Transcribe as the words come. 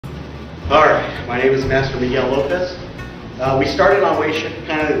All right, my name is Master Miguel Lopez. We started on weight shift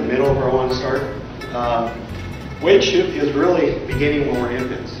kind of in the middle of where I want to start. Weight shift is really beginning when we're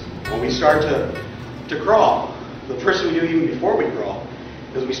infants. When we start to crawl, the first thing we do even before we crawl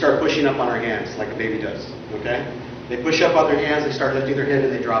is we start pushing up on our hands like a baby does, okay? They push up on their hands, they start lifting their head,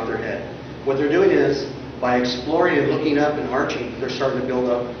 and they drop their head. What they're doing is, by exploring and looking up and arching, they're starting to build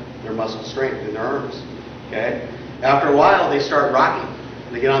up their muscle strength in their arms, okay? After a while, they start rocking.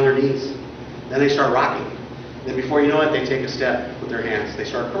 They get on their knees. Then they start rocking. Then before you know it, they take a step with their hands. They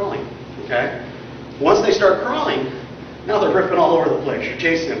start crawling, okay? Once they start crawling, now they're ripping all over the place. You're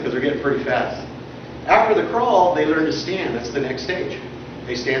chasing them because they're getting pretty fast. After the crawl, they learn to stand. That's the next stage.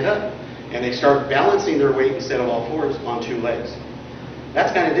 They stand up, and they start balancing their weight instead of all fours on two legs.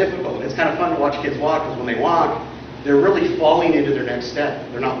 That's kind of difficult. It's kind of fun to watch kids walk, because when they walk, they're really falling into their next step.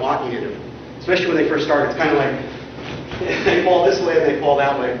 They're not walking into it. Especially when they first start. It's kind of like they fall this way and they fall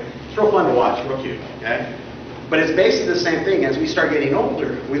that way. It's real fun to watch, real cute, okay? But it's basically the same thing. As we start getting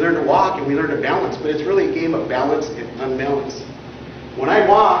older, we learn to walk and we learn to balance, but it's really a game of balance and unbalance. When I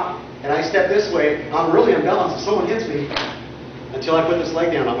walk and I step this way, I'm really unbalanced. If someone hits me, until I put this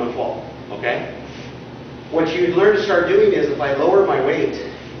leg down, I'm going to fall, okay? What you learn to start doing is, if I lower my weight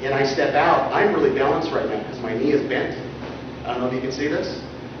and I step out, I'm really balanced right now because my knee is bent. I don't know if you can see this.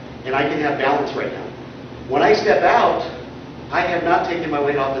 And I can have balance right now. When I step out, I have not taken my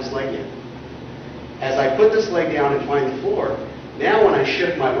weight off this leg yet. As I put this leg down and find the floor, now when I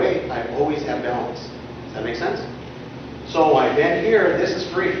shift my weight, I always have balance. Does that make sense? So I bend here, this is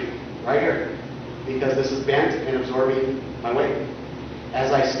free, right here, because this is bent and absorbing my weight.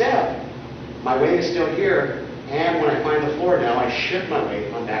 As I step, my weight is still here, and when I find the floor now, I shift my weight,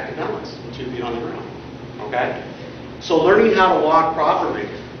 I'm back to balance, 2 feet on the ground, okay? So learning how to walk properly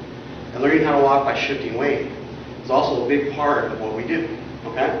and learning how to walk by shifting weight is also a big part of what we do,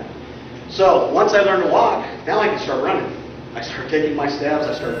 okay? So once I learn to walk, now I can start running. I start taking my steps,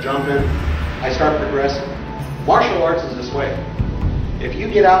 I start jumping, I start progressing. Martial arts is this way. If you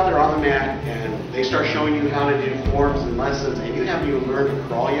get out there on the mat and they start showing you how to do forms and lessons and you haven't even learned to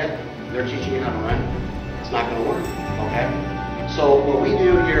crawl yet, they're teaching you how to run, it's not going to work, okay? So what we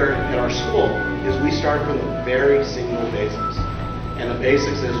do here at our school is we start from the very single basics. And the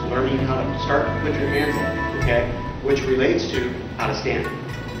basics is learning how to start to put your hands up, okay? Which relates to how to stand,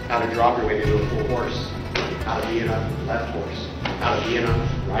 how to drop your weight into a full horse, how to be in a left horse, how to be in a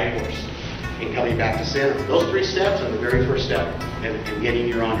right horse, and coming back to center. Those 3 steps are the very first step in getting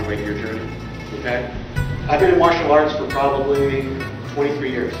you on your way to your journey, okay? I've been in martial arts for probably 23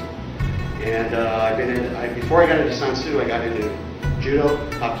 years. And before I got into San Soo, I got into Judo,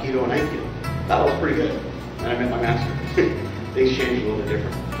 Aikido, and Aikido. That was pretty good. And I met my master. Things changed a little bit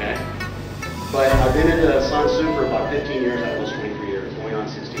different, okay? But I've been into San Soo for about 15 years out of those 23 years, going on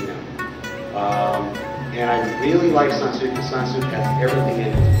 16 now. And I really like San Soo because San Soo has everything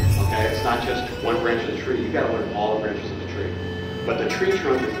in it, okay? It's not just one branch of the tree. You've got to learn all the branches of the tree. But the tree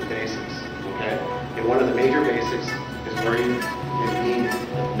trunk is the basics, okay? And one of the major basics is learning and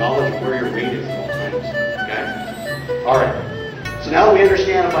being knowledge of where your weight is at all times, okay? All right. So now that we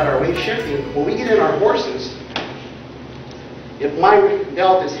understand about our weight shifting, when we get in our horses, if my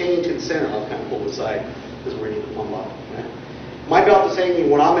belt is hanging to the center, I'll kind of pull the side because we're going to plumb up. Okay? My belt is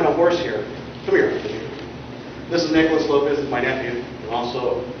hanging when I'm in a horse here. Come here. This is Nicholas Lopez, is my nephew, and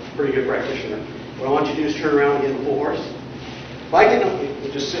also a pretty good practitioner. What I want you to do is turn around and get in the full horse. If I get in,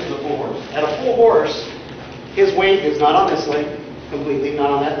 you just sit in the full horse. At a full horse, his weight is not on this leg completely, not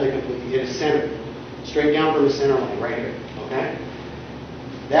on that leg completely. It is centered, straight down from the center line, right here. Okay?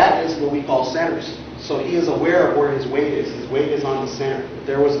 That is what we call centers. So he is aware of where his weight is. His weight is on the center. If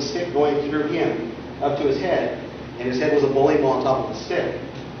there was a stick going through him up to his head, and his head was a bowling ball on top of a stick,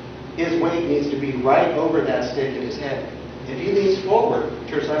 his weight needs to be right over that stick in his head. If he leans forward,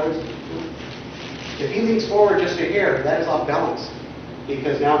 turn sideways. If he leans forward just a hair, that is off balance,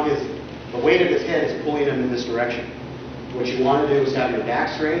 because now the weight of his head is pulling him in this direction. What you want to do is have your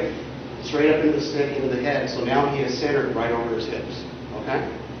back straight up into the stick, into the head. So now he is centered right over his hips.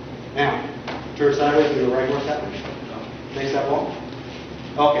 Okay? Now, turn sideways and the right horse that way. Face that wall.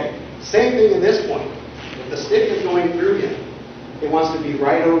 Okay. Same thing in this point. If the stick is going through him, it wants to be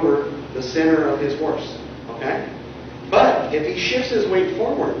right over the center of his horse. Okay? But if he shifts his weight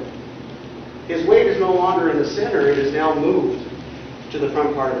forward, his weight is no longer in the center. It is now moved to the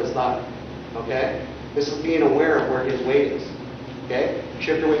front part of his thigh. Okay? This is being aware of where his weight is. Okay?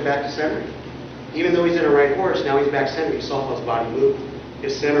 Shift your weight back to center. Even though he's in a right horse, now he's back center. You saw how his body moved.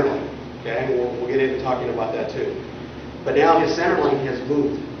 His center line. Okay? We'll get into talking about that too. But now his center line has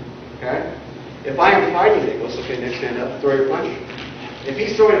moved. Okay? If I am fighting Nicholas, okay, next stand up, throw your punch. If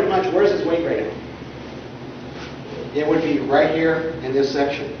he's throwing a punch, where's his weight right now? It would be right here in this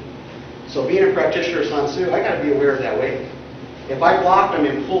section. So being a practitioner of Sun Tzu, I got to be aware of that weight. If I blocked him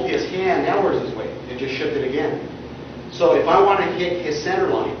and pulled his hand, now where's his weight? It just shifted again. So if I want to hit his center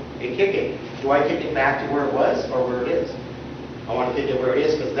line and kick it, do I kick it back to where it was or where it is? I want to kick it where it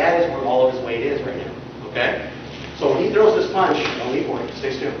is because that is where all of his weight is right now. Okay? So when he throws this punch, don't leave for it,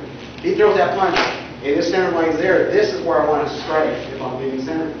 stay still. He throws that punch and his center line's there. This is where I want to strike if I'm being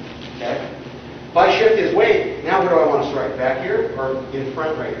centered. Okay? If I shift his weight, now where do I want to strike? Back here or in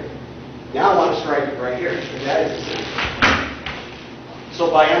front right here? Now I want to strike it right here. That is the center. So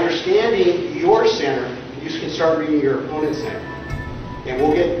by understanding your center, you can start reading your opponent's center. And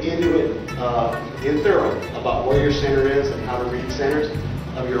we'll get into it in thorough about where your center is and how to read centers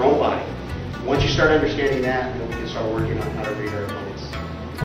of your own body. Once you start understanding that, then we can start working on how to read our opponent.